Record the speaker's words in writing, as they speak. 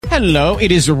Hello,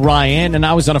 it is Ryan, and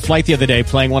I was on a flight the other day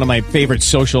playing one of my favorite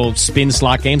social spin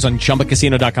slot games on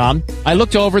ChumbaCasino.com. I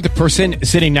looked over at the person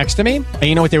sitting next to me, and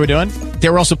you know what they were doing? They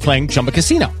were also playing Chumba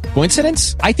Casino.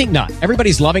 Coincidence? I think not.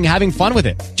 Everybody's loving having fun with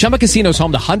it. Chumba Casino is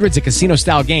home to hundreds of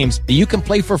casino-style games that you can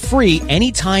play for free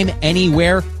anytime,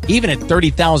 anywhere, even at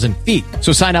 30,000 feet.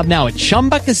 So sign up now at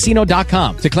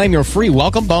ChumbaCasino.com to claim your free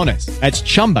welcome bonus. That's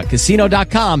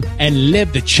ChumbaCasino.com and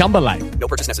live the Chumba life. No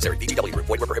purchase necessary. VGW. Void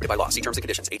where prohibited by law. See terms and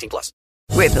conditions. 18+.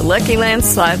 With the Lucky Land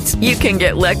Slots, you can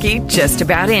get lucky just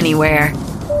about anywhere.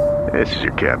 This is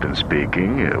your captain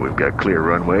speaking. We've got clear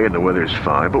runway and the weather's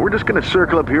fine, but we're just going to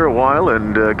circle up here a while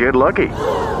and get lucky.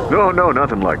 No,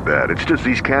 nothing like that. It's just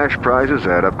these cash prizes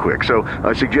add up quick. So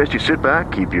I suggest you sit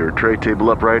back, keep your tray table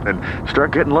upright, and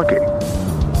start getting lucky.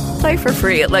 Play for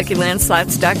free at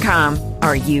LuckyLandSlots.com.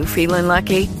 Are you feeling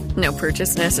lucky? No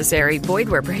purchase necessary. Void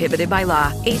where prohibited by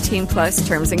law. 18+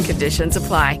 terms and conditions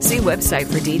apply. See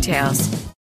website for details.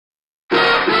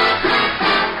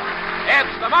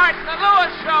 It's the Martin and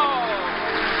Lewis Show!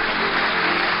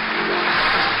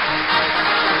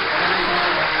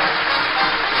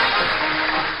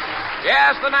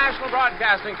 Yes, the National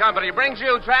Broadcasting Company brings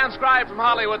you, transcribed from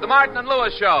Hollywood, the Martin and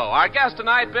Lewis Show. Our guest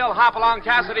tonight, Bill Hopalong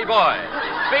Cassidy Boy.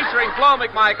 Featuring Flo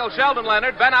McMichael, Sheldon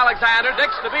Leonard, Ben Alexander,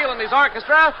 Dick Stabile and his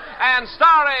orchestra, and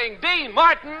starring Dean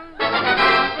Martin.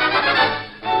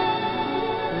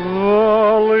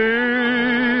 The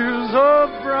leaves of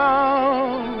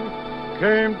brown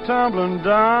came tumbling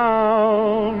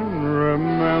down,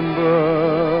 remember,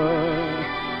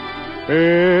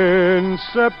 in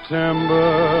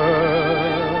September,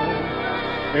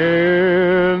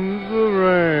 in the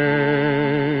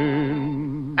rain.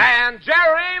 And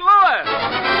Jerry Lewis.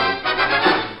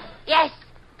 Yes,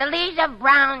 the leaves of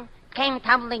brown came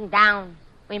tumbling down,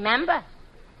 remember?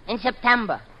 In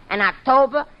September, and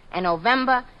October, and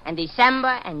November, and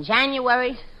December, and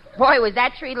January. Boy, was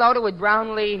that tree loaded with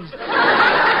brown leaves.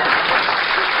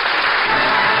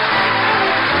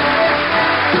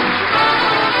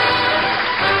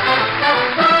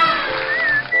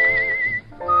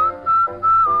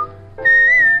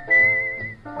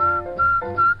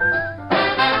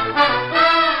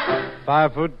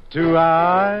 5'2"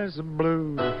 eyes of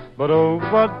blue, but oh,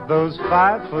 what those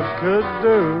 5 foot could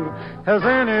do. Has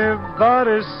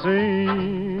anybody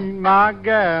seen my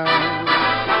gal?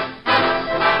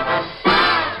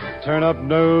 Turn up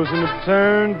nose and a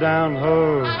turn down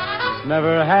hose.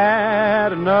 Never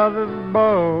had another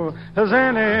beau. Has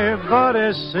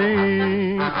anybody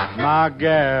seen my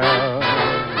gal?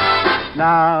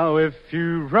 Now if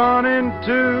you run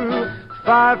into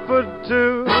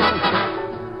 5'2",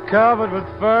 covered with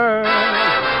fur,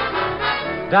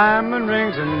 diamond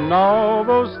rings and all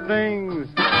those things,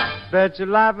 bet your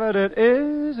life that it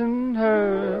isn't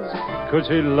hers. Could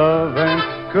she love and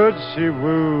could she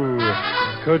woo?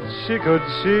 Could she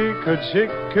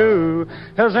coo?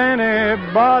 Has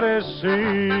anybody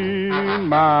seen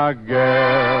my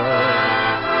gal?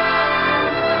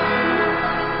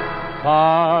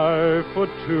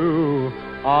 5'2",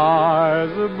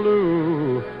 eyes of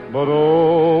blue, but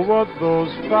oh, what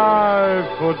those 5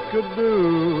 foot could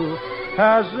do.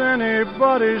 Has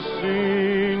anybody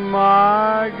seen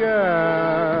my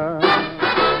gal?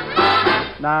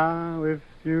 Now, if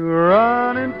you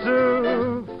run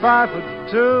into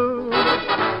 5'2",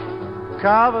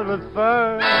 covered with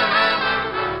fur,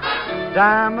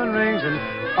 diamond rings and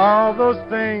all those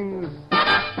things,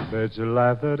 bet your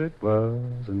life that it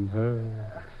wasn't her.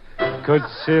 Could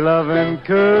she love and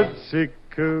could she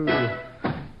coo?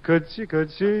 Could she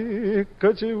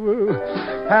woo?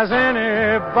 Has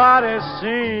anybody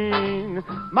seen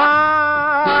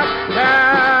my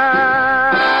gal?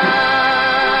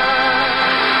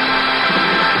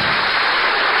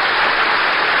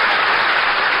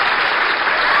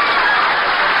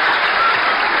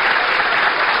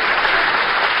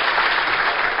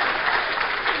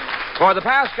 For the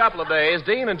past couple of days,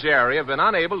 Dean and Jerry have been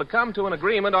unable to come to an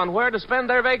agreement on where to spend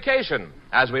their vacation.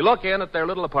 As we look in at their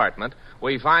little apartment,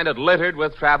 we find it littered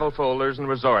with travel folders and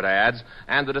resort ads,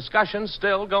 and the discussion's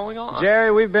still going on.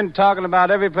 Jerry, we've been talking about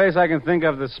every place I can think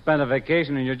of to spend a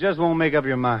vacation, and you just won't make up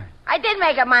your mind. I did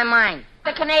make up my mind.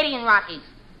 The Canadian Rockies.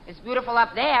 It's beautiful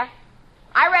up there.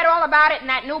 I read all about it in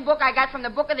that new book I got from the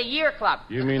Book of the Year Club.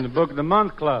 You mean the Book of the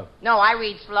Month Club? No, I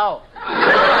read slow.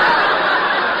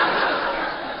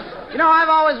 You know, I've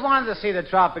always wanted to see the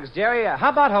tropics, Jerry. How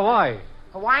about Hawaii?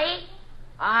 Hawaii?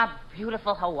 Ah,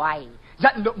 beautiful Hawaii.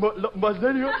 Now,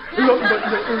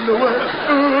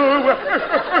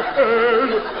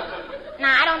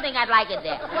 Nah, I don't think I'd like it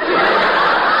there.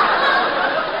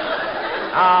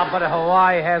 But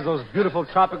Hawaii has those beautiful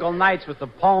tropical nights with the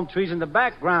palm trees in the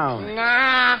background.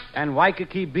 Nah. And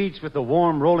Waikiki Beach with the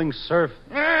warm rolling surf.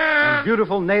 Nah. And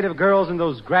beautiful native girls in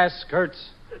those grass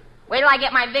skirts. Wait till I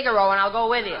get my Vigoro and I'll go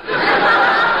with you.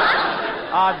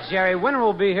 Jerry, winter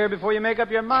will be here before you make up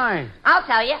your mind. I'll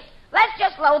tell you. Let's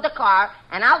just load the car,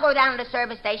 and I'll go down to the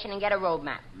service station and get a road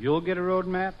map. You'll get a road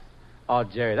map? Oh,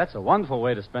 Jerry, that's a wonderful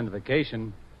way to spend a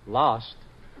vacation. Lost.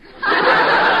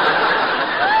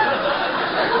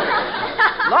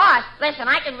 Lost? Listen,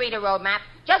 I can read a road map.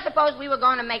 Just suppose we were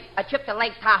going to make a trip to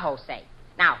Lake Tahoe, say.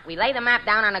 Now, we lay the map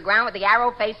down on the ground with the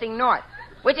arrow facing north,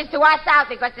 which is to our south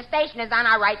because the station is on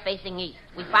our right facing east.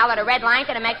 We follow the red line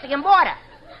to the Mexican border.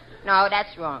 No,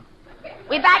 that's wrong.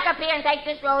 We back up here and take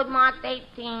this road marked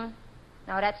 18.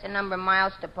 No, that's the number of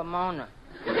miles to Pomona.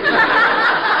 Well,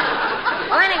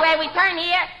 anyway, we turn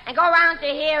here and go around to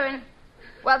here and...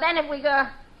 Well, then if we go...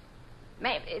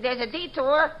 Maybe there's a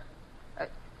detour.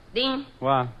 Dean?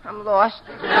 What? I'm lost.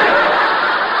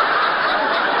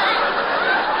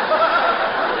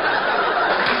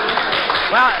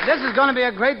 Well, this is going to be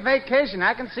a great vacation.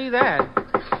 I can see that.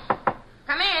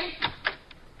 Come in.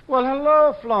 Well,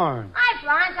 hello, Florence. Hi,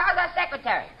 Florence. How's our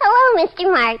secretary? Hello,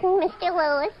 Mr. Martin, Mr.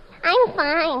 Lewis. I'm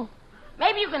fine.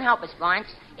 Maybe you can help us,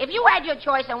 Florence. If you had your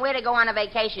choice on where to go on a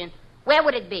vacation, where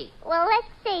would it be? Well, let's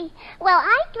see. Well,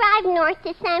 I drive north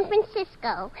to San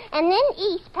Francisco, and then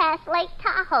east past Lake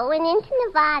Tahoe and into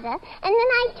Nevada, and then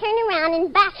I turn around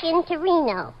and back into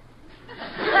Reno.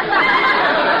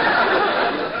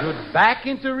 You're back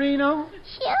into Reno?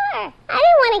 Sure. I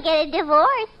don't want to get a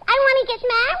divorce. I want to get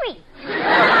married.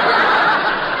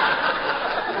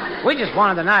 We just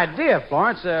wanted an idea,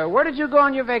 Florence. Where did you go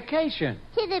on your vacation?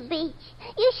 To the beach.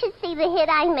 You should see the hit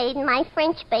I made in my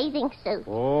French bathing suit.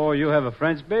 Oh, you have a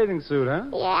French bathing suit, huh?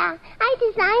 Yeah, I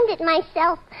designed it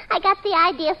myself. I got the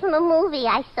idea from a movie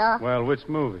I saw. Well, which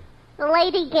movie? The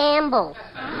Lady Gambles.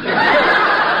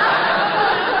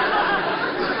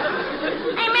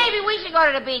 Hey, maybe we should go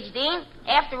to the beach, Dean.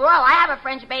 After all, I have a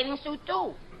French bathing suit,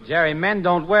 too. Jerry, men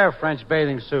don't wear French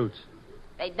bathing suits.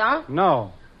 They don't?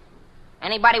 No.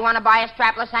 Anybody want to buy a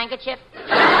strapless handkerchief?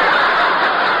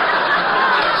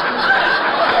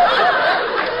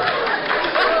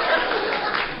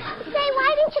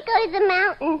 Go to the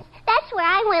mountains. That's where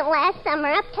I went last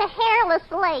summer, up to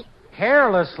Hairless Lake.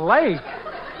 Hairless Lake?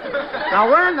 Now,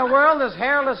 where in the world is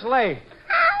Hairless Lake?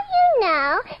 How you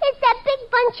know? It's that big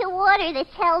bunch of water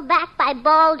that's held back by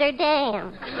Boulder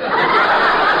Dam.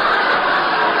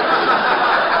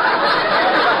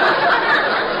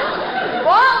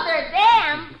 Boulder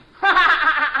Dam?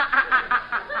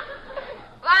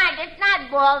 Right, it's not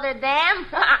Boulder Dam.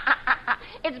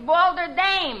 It's Boulder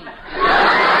Dame.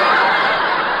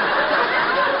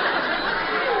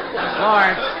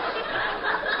 Florence,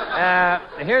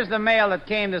 here's the mail that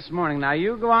came this morning. Now,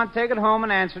 you go on, take it home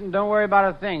and answer it, and don't worry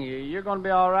about a thing. You're going to be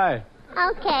all right.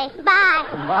 Okay, bye.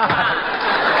 Bye.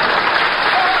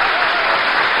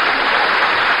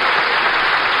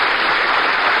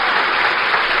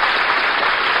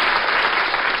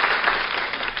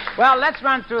 Well, let's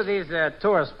run through these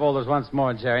tourist folders once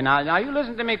more, Jerry. Now, you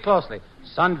listen to me closely.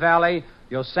 Sun Valley,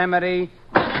 Yosemite...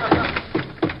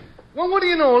 Well, what do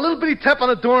you know? A little bitty tap on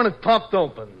the door and it popped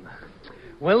open.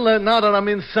 Well, now that I'm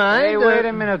inside... Hey, wait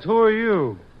a minute. Who are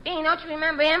you? Dean, don't you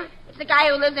remember him? It's the guy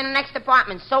who lives in the next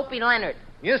apartment, Soapy Leonard.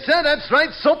 Yes, sir, that's right.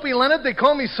 Soapy Leonard. They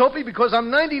call me Soapy because I'm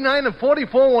 99 and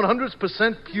 44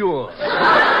 100% pure.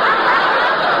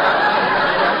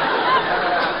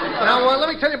 Now, let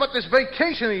me tell you about this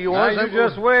vacation of yours. Now, you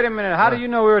just wait a minute. How do you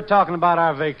know we were talking about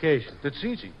our vacation? That's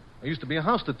easy. I used to be a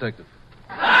house detective.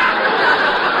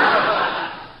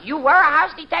 You were a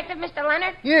house detective, Mr.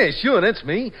 Leonard? Yeah, sure, that's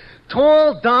me.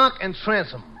 Tall, dark, and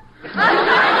transom.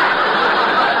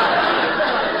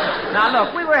 Now,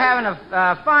 look, we were having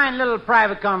a fine little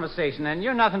private conversation, and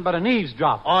you're nothing but an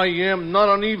eavesdropper. I am not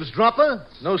an eavesdropper.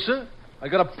 No, sir. I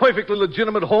got a perfectly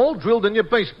legitimate hole drilled in your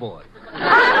baseboard.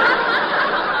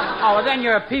 Oh, well, then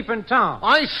you're a peeping Tom.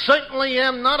 I certainly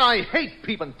am not. I hate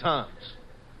peeping Toms.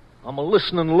 I'm a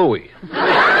listening Louie.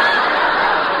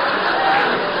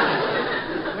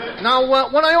 Now,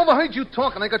 when I overheard you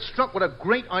talking, I got struck with a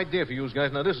great idea for you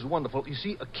guys. Now, this is wonderful. You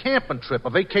see, a camping trip,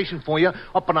 a vacation for you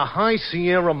up in the high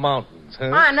Sierra Mountains, huh?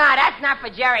 Oh, no, that's not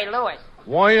for Jerry Lewis.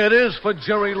 Why, it is for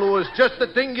Jerry Lewis. Just the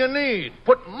thing you need.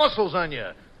 Put muscles on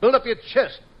you. Build up your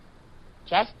chest.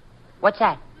 Chest? What's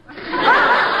that?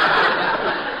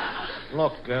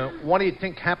 Look, what do you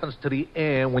think happens to the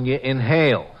air when you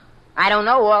inhale? I don't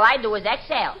know. All I do is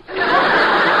exhale.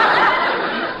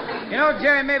 You know,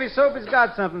 Jerry, maybe Soapy's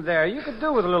got something there. You could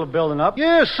do with a little building up.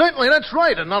 Yeah, certainly, that's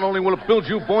right. And not only will it build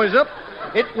you boys up,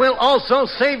 It will also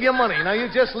save you money. Now, you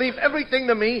just leave everything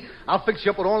to me. I'll fix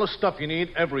you up with all the stuff you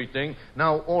need, everything.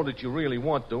 Now, all that you really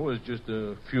want, though, is just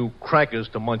a few crackers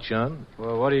to munch on.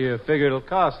 Well, what do you figure it'll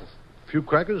cost us? A few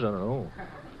crackers? I don't know.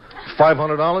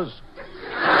 $500?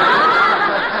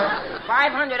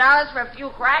 $500 for a few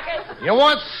crackers? You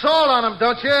want salt on them,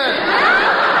 don't you?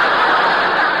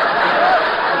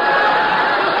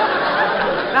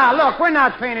 Now, look, we're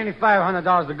not paying any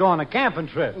 $500 to go on a camping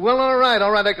trip. Well, all right.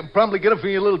 I can probably get it for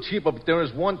you a little cheaper, but there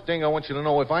is one thing I want you to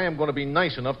know. If I am going to be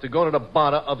nice enough to go to the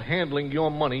bother of handling your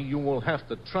money, you will have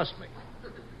to trust me.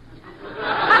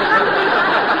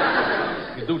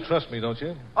 You do trust me, don't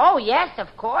you? Oh, yes,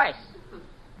 of course.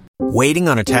 Waiting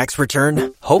on a tax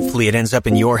return? Hopefully it ends up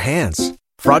in your hands.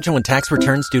 Fraudulent tax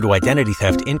returns due to identity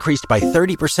theft increased by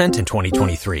 30% in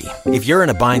 2023. If you're in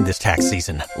a bind this tax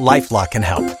season, LifeLock can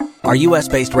help. Our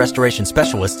U.S.-based restoration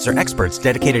specialists are experts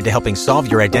dedicated to helping solve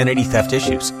your identity theft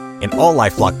issues. And all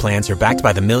LifeLock plans are backed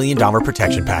by the $1 Million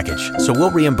Protection Package. So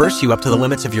we'll reimburse you up to the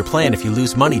limits of your plan if you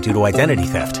lose money due to identity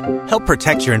theft. Help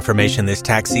protect your information this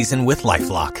tax season with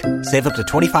LifeLock. Save up to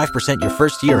 25% your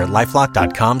first year at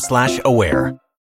LifeLock.com/aware.